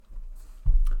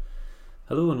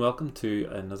Hello and welcome to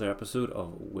another episode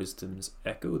of Wisdom's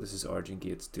Echo. This is Arjun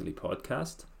Gates' daily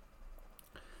podcast.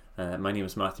 My name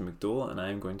is Matthew McDowell and I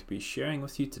am going to be sharing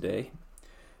with you today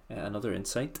another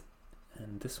insight.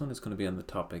 And this one is going to be on the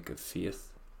topic of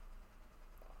faith.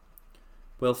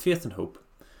 Well, faith and hope.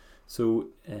 So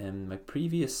my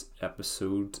previous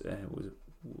episode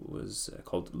was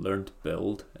called Learn to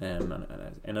Build, and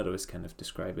in it I was kind of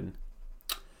describing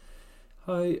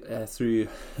how through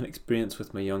an experience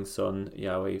with my young son,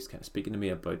 Yahweh was kind of speaking to me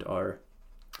about our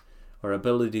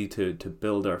ability to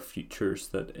build our futures,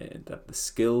 that the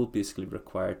skill basically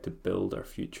required to build our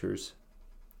futures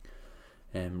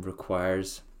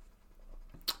requires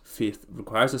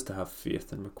us to have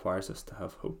faith and requires us to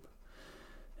have hope,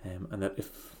 and that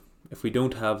if we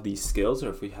don't have these skills, or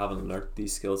if we haven't learnt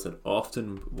these skills, that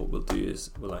often what we'll do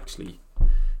is we'll actually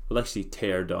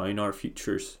tear down our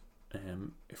futures.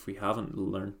 If we haven't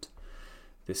learnt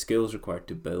the skills required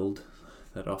to build,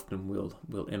 that often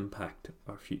will impact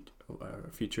our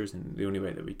futures in the only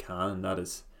way that we can, and that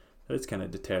is kind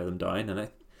of to tear them down. And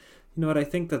I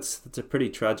think that's a pretty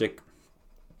tragic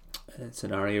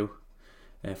scenario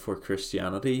for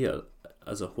Christianity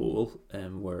as a whole,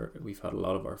 where we've had a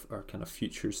lot of our kind of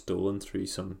futures stolen through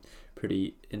some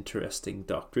pretty interesting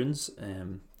doctrines.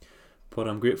 But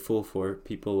I'm grateful for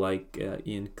people like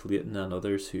Ian Clayton and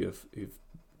others who've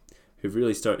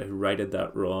really righted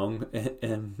that wrong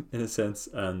in a sense,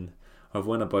 and have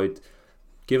went about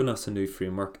giving us a new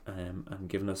framework and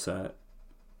giving us a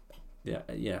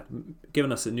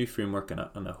new framework and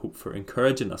a hope, for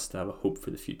encouraging us to have a hope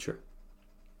for the future.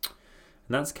 And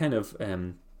that's kind of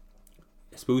I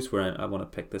suppose where I want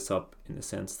to pick this up, in the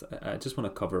sense that I just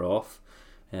want to cover off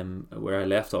where I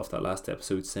left off that last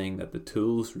episode, saying that the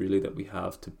tools really that we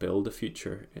have to build a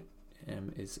future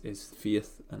is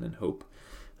faith and in hope,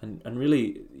 and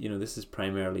really, this is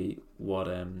primarily what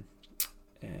I'm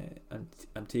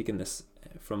taking this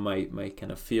from my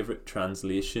kind of favorite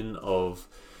translation of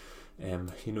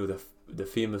the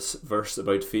famous verse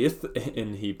about faith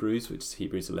in Hebrews, which is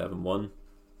Hebrews 11:1,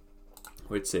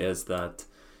 which says that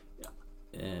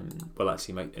in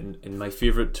my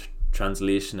favorite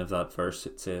translation of that verse,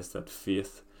 it says that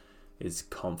faith is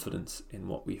confidence in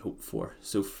what we hope for.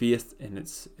 So faith, in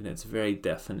its very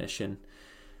definition,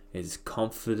 is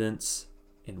confidence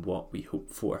in what we hope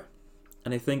for.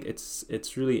 And I think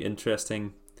it's really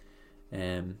interesting,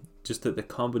 just that the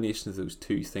combination of those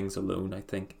two things alone, I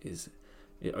think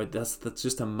that's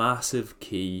just a massive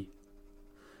key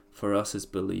for us as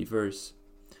believers,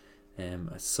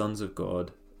 as sons of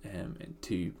God,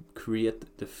 to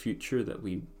create the future that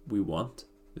we want,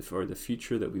 or the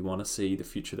future that we want to see, the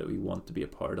future that we want to be a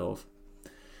part of,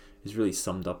 is really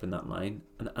summed up in that line.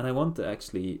 And I want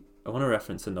to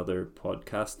reference another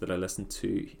podcast that I listened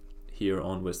to here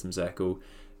on Wisdom's Echo.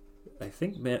 I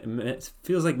think it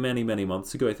feels like many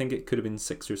months ago. I think it could have been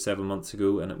 6 or 7 months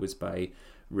ago, and it was by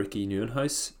Ricky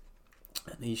Neuenhuis,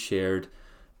 and he shared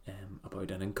about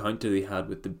an encounter he had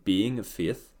with the being of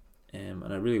faith. And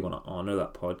I really want to honour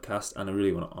that podcast, and I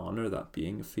really want to honour that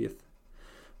being of faith,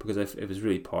 because it was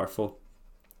really powerful.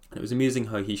 And it was amazing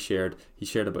how he shared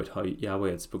about how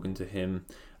Yahweh had spoken to him.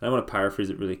 And I want to paraphrase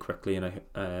it really quickly,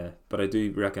 but I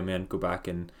do recommend go back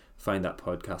and find that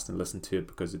podcast and listen to it,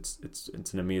 because it's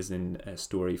an amazing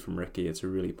story from Ricky. It's a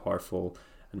really powerful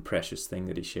and precious thing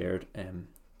that he shared.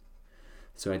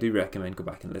 So I do recommend go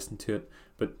back and listen to it.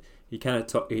 But he kind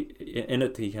of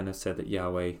he kind of said that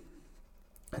Yahweh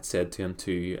had said to him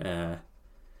to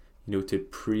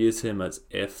praise him as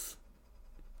if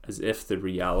the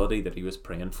reality that he was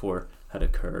praying for had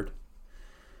occurred.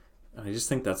 And I just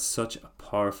think that's such a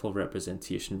powerful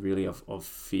representation, really, of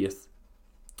faith,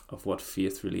 of what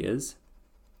faith really is,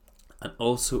 and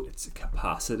also its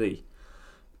capacity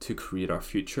to create our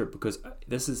future. Because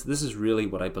this is really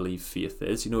what I believe faith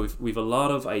is. We've a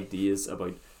lot of ideas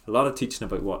about, a lot of teaching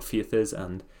about what faith is,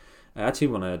 and I actually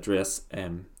want to address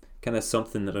kind of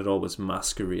something that had always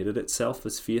masqueraded itself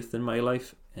as faith in my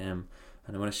life, and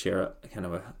I want to share kind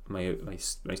of my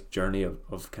journey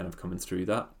of kind of coming through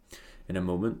that in a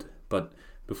moment. But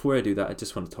before I do that, I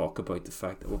just want to talk about the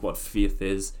fact that what faith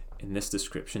is in this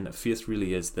description, that faith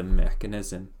really is the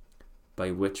mechanism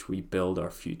by which we build our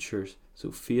futures.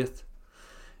 So faith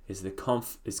is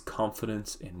is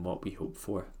confidence in what we hope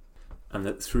for, and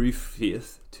that through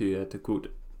faith, to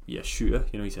quote Yeshua,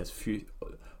 he says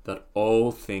that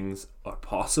all things are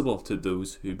possible to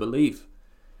those who believe.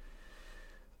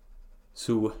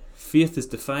 So faith is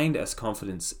defined as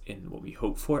confidence in what we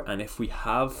hope for, and if we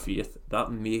have faith,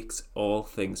 that makes all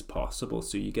things possible.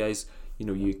 So you guys,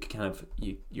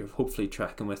 you're hopefully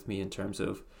tracking with me in terms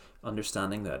of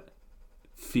understanding that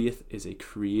faith is a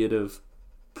creative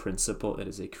principle. It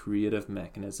is a creative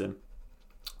mechanism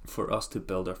for us to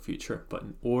build our future. But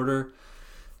in order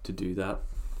to do that,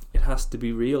 it has to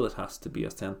be real. It has to be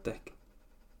authentic.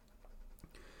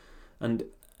 And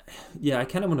yeah, I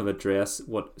kind of want to address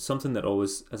something that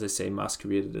always, as I say,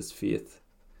 masqueraded as faith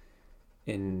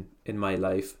in my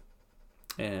life,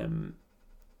 and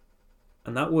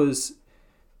that was,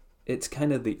 it's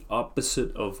kind of the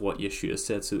opposite of what Yeshua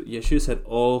said. So Yeshua said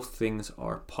all things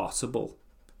are possible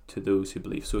to those who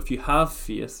believe. So if you have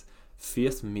faith,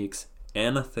 faith makes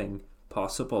anything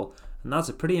possible, and that's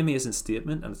a pretty amazing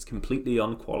statement, and it's completely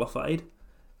unqualified.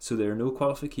 So there are no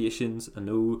qualifications and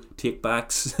no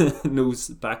takebacks, no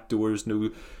back doors,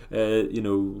 no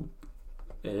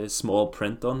small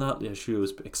print on that. Yeshua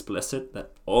was explicit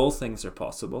that all things are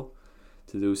possible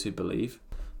to those who believe.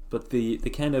 But the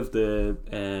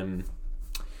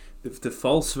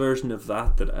false version of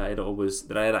that I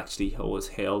had actually always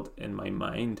held in my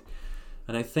mind,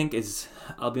 and I think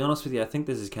I'll be honest with you, I think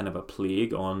this is kind of a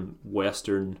plague on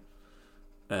Western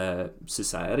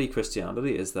society,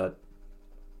 Christianity, is that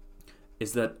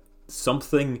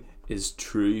something is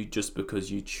true just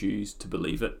because you choose to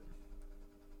believe it.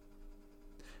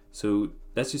 So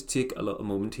let's just take a little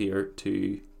moment here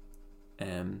to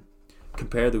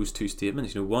compare those two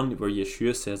statements. One where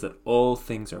Yeshua says that all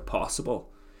things are possible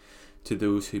to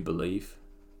those who believe.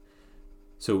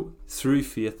 So through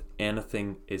faith,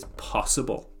 anything is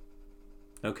possible.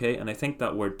 Okay, and I think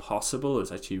that word possible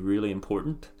is actually really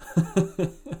important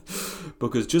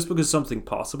because just because something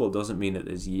possible doesn't mean it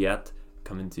is yet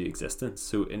come into existence.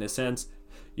 So in a sense,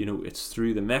 it's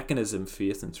through the mechanism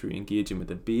faith and through engaging with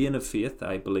the being of faith,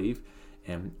 I believe,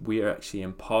 we are actually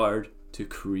empowered to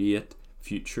create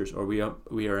futures, or we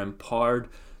are empowered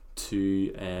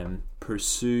to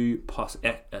pursue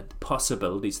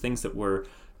possibilities, things that were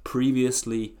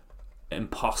previously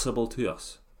impossible to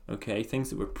us. Okay, things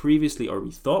that were previously, or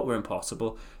we thought were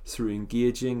impossible, through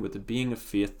engaging with the being of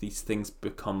faith, these things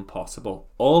become possible.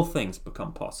 All things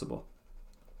become possible.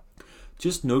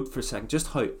 Just note for a second just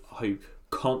how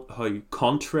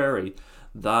contrary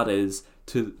that is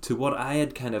to what I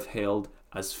had kind of held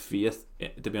as faith,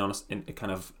 to be honest, in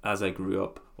kind of as I grew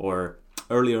up or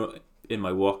earlier in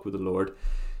my walk with the Lord.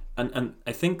 And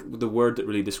I think the word that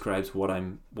really describes what I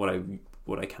kind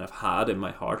of had in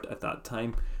my heart at that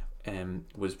time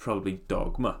was probably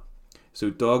dogma. So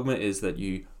dogma is that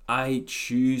I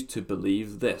choose to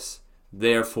believe this,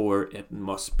 therefore it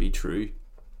must be true.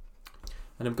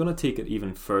 And I'm going to take it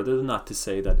even further than that to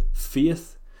say that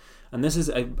faith, and this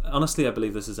is, honestly, I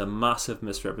believe this is a massive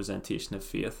misrepresentation of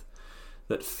faith,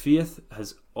 that faith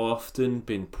has often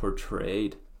been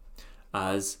portrayed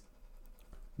as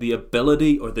the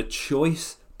ability or the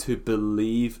choice to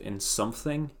believe in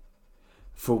something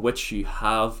for which you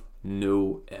have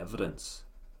no evidence.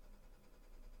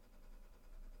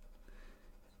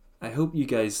 I hope you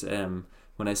guys,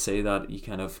 when I say that, you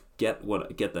kind of get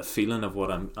the feeling of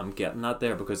what I'm getting at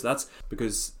there, because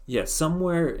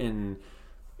somewhere in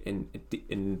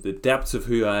the depths of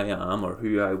who I am or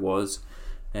who I was,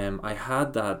 I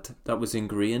had that was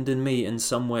ingrained in me in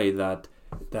some way, that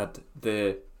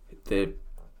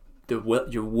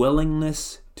your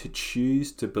willingness to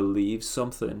choose to believe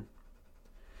something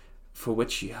for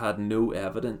which you had no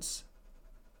evidence,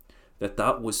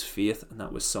 that was faith, and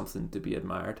that was something to be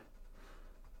admired.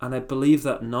 And I believe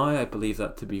that now. I believe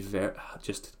that to be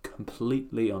just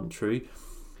completely untrue,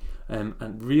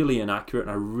 and really inaccurate,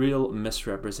 and a real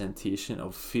misrepresentation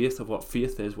of faith, of what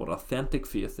faith is, what authentic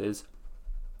faith is.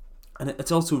 And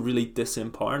it's also really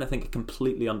disempowering. I think it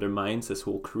completely undermines this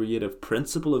whole creative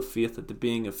principle of faith, that the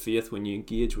being of faith, when you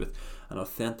engage with an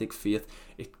authentic faith,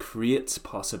 it creates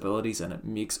possibilities and it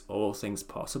makes all things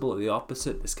possible. The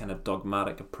opposite, this kind of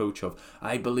dogmatic approach of,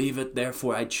 I believe it,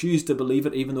 therefore I choose to believe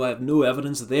it, even though I have no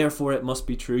evidence, therefore it must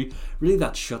be true. Really,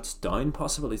 that shuts down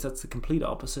possibilities. That's the complete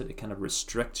opposite. It kind of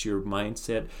restricts your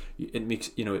mindset. It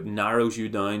makes, it narrows you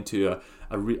down to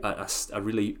a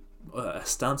really a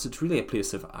stance. It's really a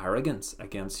place of arrogance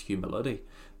against humility,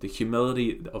 the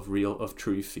humility of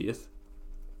true faith,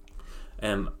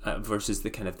 versus the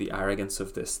kind of the arrogance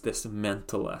of this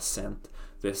mental assent,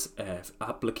 this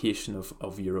application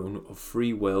of your own of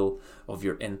free will, of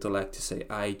your intellect, to say,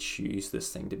 I choose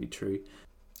this thing to be true,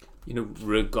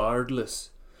 regardless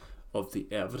of the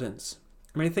evidence.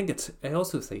 I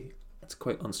also think it's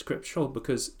quite unscriptural,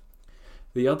 because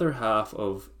the other half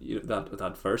of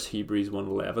that verse, Hebrews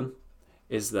 1:11,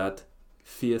 is that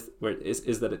faith,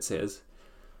 is that it says,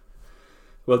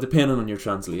 well, depending on your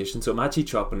translation. So I'm actually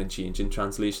chopping and changing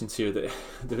translations here.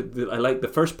 I like the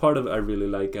first part of it. I really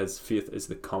like, as faith is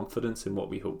the confidence in what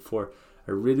we hope for.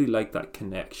 I really like that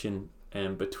connection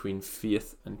between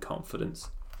faith and confidence.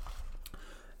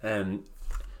 And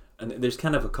there's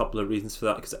kind of a couple of reasons for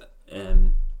that,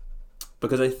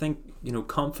 because I think,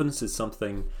 confidence is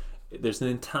something, there's an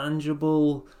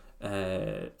intangible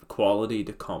quality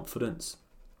to confidence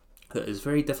that is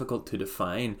very difficult to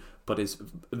define, but is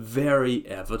very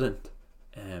evident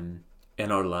in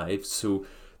our lives. So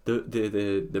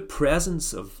the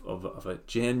presence of a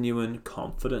genuine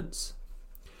confidence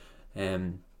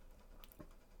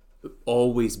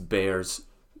always bears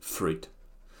fruit,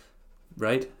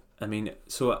 right? I mean,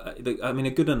 a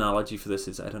good analogy for this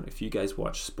is, I don't know if you guys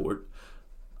watch sport.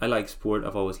 I like sport.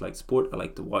 I've always liked sport. I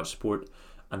like to watch sport,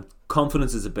 and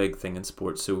confidence is a big thing in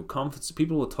sport. So confidence,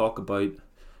 people will talk about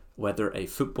whether a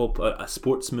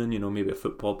sportsman, maybe a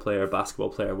football player, a basketball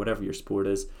player, whatever your sport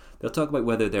is, they'll talk about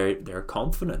whether they're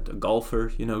confident. A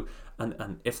golfer,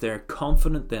 and if they're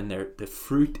confident, then the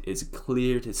fruit is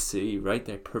clear to see, right?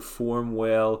 They perform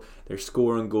well, they're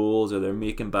scoring goals, or they're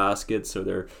making baskets, or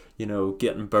they're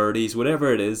getting birdies,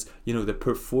 whatever it is.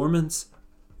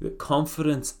 The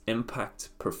confidence impacts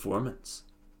performance.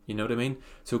 You know what I mean?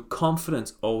 So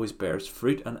confidence always bears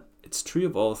fruit, and it's true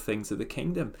of all things of the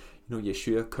kingdom.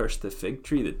 Yeshua cursed the fig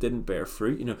tree that didn't bear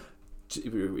fruit.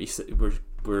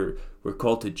 We're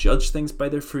called to judge things by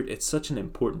their fruit. It's such an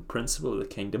important principle of the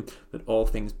kingdom that all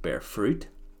things bear fruit.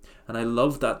 And I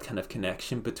love that kind of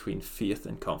connection between faith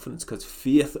and confidence, because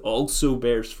faith also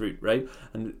bears fruit, right?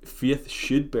 And faith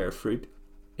should bear fruit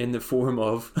in the form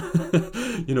of,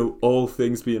 all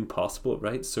things being possible,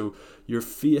 right? So your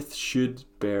faith should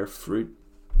bear fruit.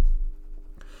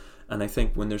 And I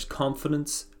think when there's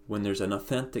confidence, when there's an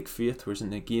authentic faith, there's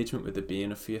an engagement with the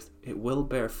being of faith, it will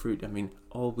bear fruit. I mean,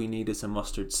 all we need is a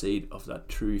mustard seed of that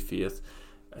true faith.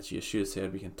 As Yeshua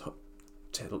said, we can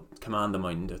command the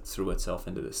mountain to throw itself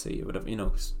into the sea, or whatever.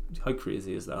 How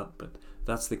crazy is that? But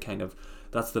that's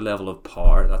the level of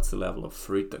power, that's the level of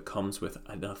fruit that comes with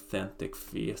an authentic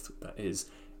faith, that is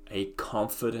a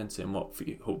confidence in what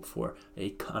we hope for.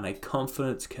 And a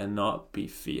confidence cannot be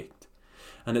faked.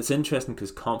 And it's interesting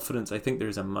because confidence, I think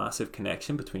there's a massive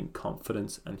connection between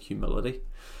confidence and humility.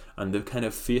 And the kind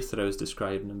of faith that I was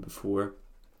describing before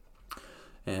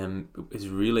is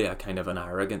really a kind of an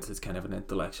arrogance. It's kind of an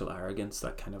intellectual arrogance,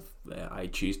 that kind of, I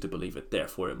choose to believe it,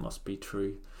 therefore it must be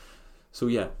true. So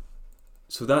yeah.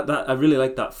 So that I really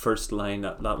like that first line,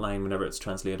 that line whenever it's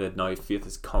translated, now faith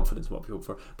is confidence, what we hope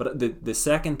for. But the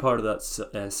second part of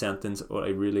that sentence, what I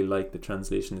really like the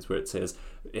translation, is where it says,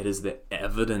 it is the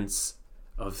evidence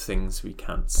of things we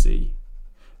can't see.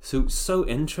 So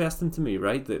interesting to me,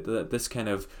 right? That this kind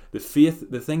of, the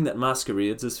faith, the thing that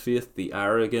masquerades as faith, the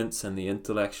arrogance and the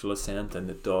intellectual assent and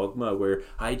the dogma where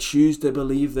I choose to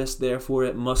believe this, therefore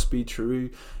it must be true.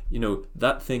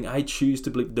 That thing, I choose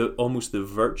to believe, almost the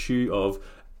virtue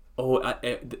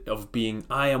of being,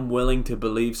 I am willing to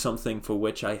believe something for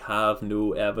which I have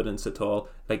no evidence at all.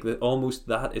 Like almost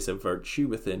that is a virtue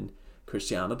within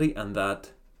Christianity, and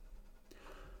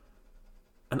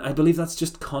I believe that's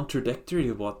just contradictory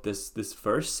to what this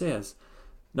verse says.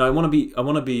 Now I want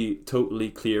to be totally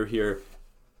clear here.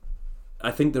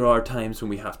 I think there are times when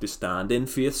we have to stand in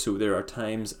faith. So there are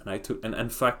times, and in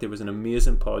fact there was an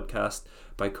amazing podcast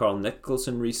by Carl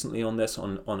Nicholson recently on this,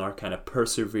 on our kind of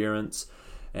perseverance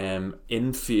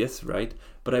in faith, right?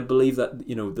 But I believe that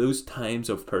those times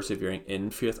of persevering in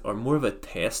faith are more of a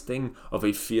testing of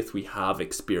a faith we have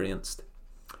experienced.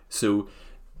 So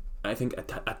I think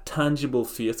a tangible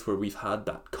faith where we've had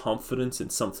that confidence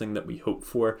in something that we hope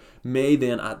for may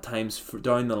then at times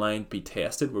down the line be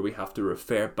tested, where we have to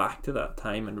refer back to that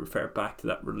time and refer back to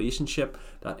that relationship,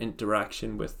 that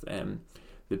interaction with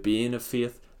the being of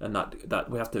faith, and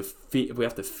that we have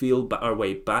to feel our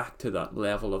way back to that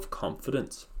level of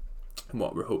confidence in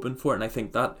what we're hoping for. And I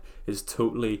think that is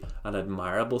totally an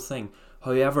admirable thing.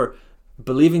 However,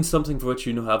 believing something for which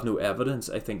you have no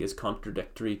evidence, I think, is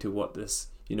contradictory to what this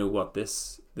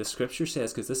scripture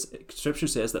says, because this scripture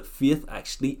says that faith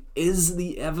actually is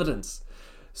the evidence.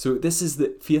 So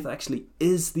faith actually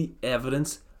is the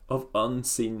evidence of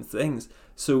unseen things.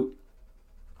 So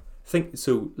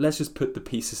let's just put the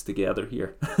pieces together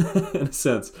here in a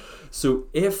sense. So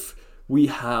if we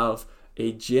have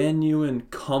a genuine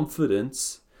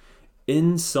confidence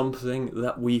in something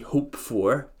that we hope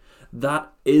for,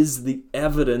 that is the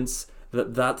evidence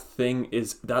that thing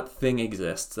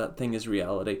exists, that thing is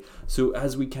reality. So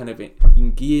as we kind of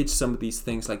engage some of these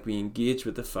things, like we engage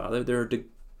with the Father, there are the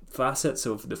facets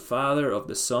of the Father, of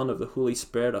the Son, of the Holy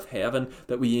Spirit, of heaven,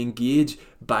 that we engage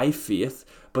by faith,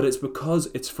 but it's because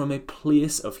it's from a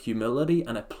place of humility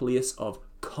and a place of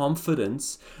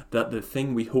confidence that the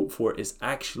thing we hope for is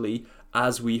actually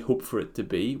as we hope for it to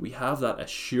be. We have that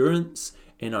assurance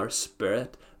in our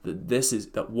spirit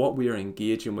that what we are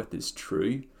engaging with is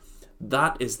true.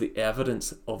 That is the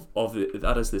evidence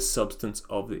that is the substance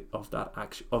of that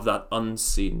action, of that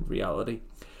unseen reality.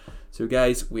 So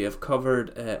guys, we have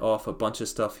covered off a bunch of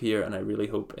stuff here, and I really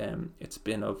hope it's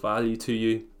been of value to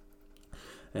you.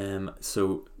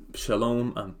 So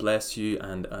shalom and bless you,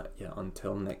 and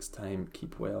until next time,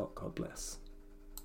 keep well. God bless.